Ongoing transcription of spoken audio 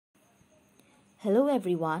Hello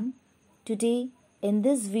everyone. Today in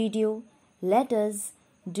this video let us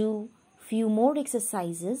do few more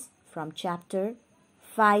exercises from chapter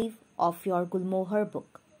 5 of your Gulmohar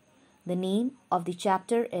book. The name of the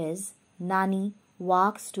chapter is Nani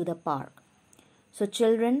Walks to the Park. So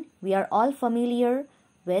children, we are all familiar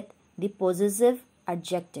with the possessive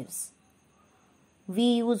adjectives.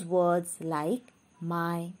 We use words like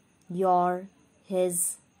my, your,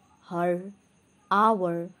 his, her,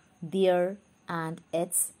 our, their and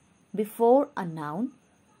its before a noun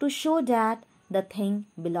to show that the thing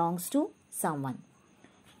belongs to someone.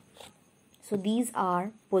 So these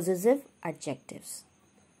are possessive adjectives.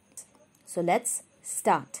 So let's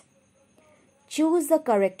start. Choose the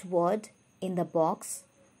correct word in the box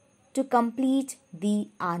to complete the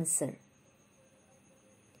answer.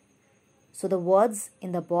 So the words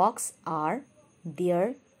in the box are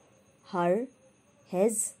their, her,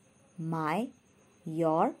 his, my,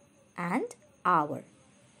 your and our.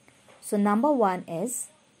 So number 1 is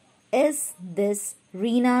this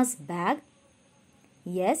Reena's bag?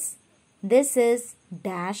 Yes, this is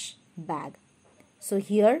dash bag. So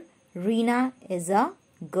here Reena is a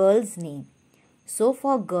girl's name. So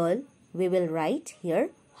for girl we will write here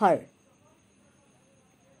her.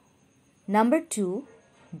 Number 2,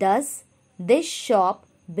 does this shop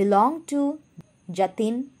belong to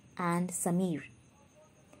Jatin and Samir?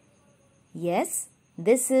 Yes,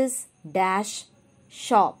 this is dash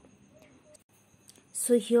shop.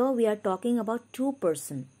 So here we are talking about two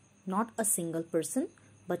person, not a single person,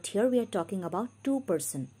 but here we are talking about two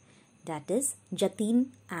person, that is Jatin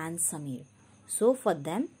and Samir. So for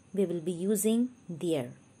them we will be using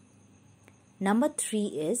their. Number 3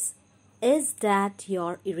 is that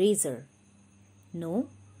your eraser? No,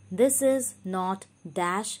 this is not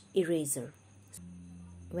dash eraser.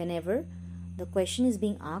 Whenever the question is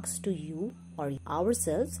being asked to you or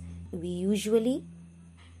ourselves, we usually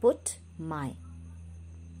put my.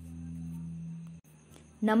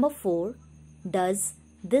 Number 4, does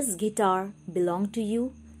this guitar belong to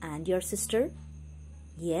you and your sister?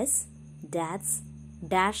 Yes, that's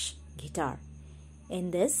dash guitar.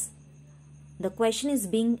 In this, the question is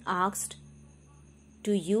being asked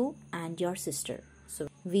to you and your sister. So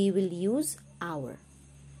we will use our.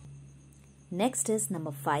 Next is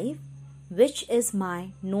number 5. Which is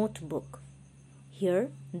my notebook?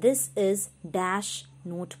 Here, this is dash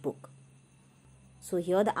notebook. So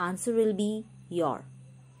here the answer will be your.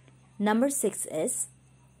 Number 6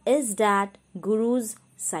 is that Guru's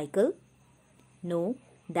cycle? No,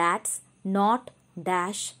 that's not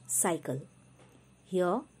dash cycle.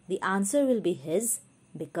 Here the answer will be his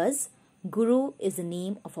because Guru is the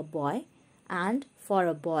name of a boy and for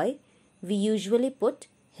a boy we usually put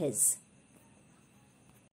his.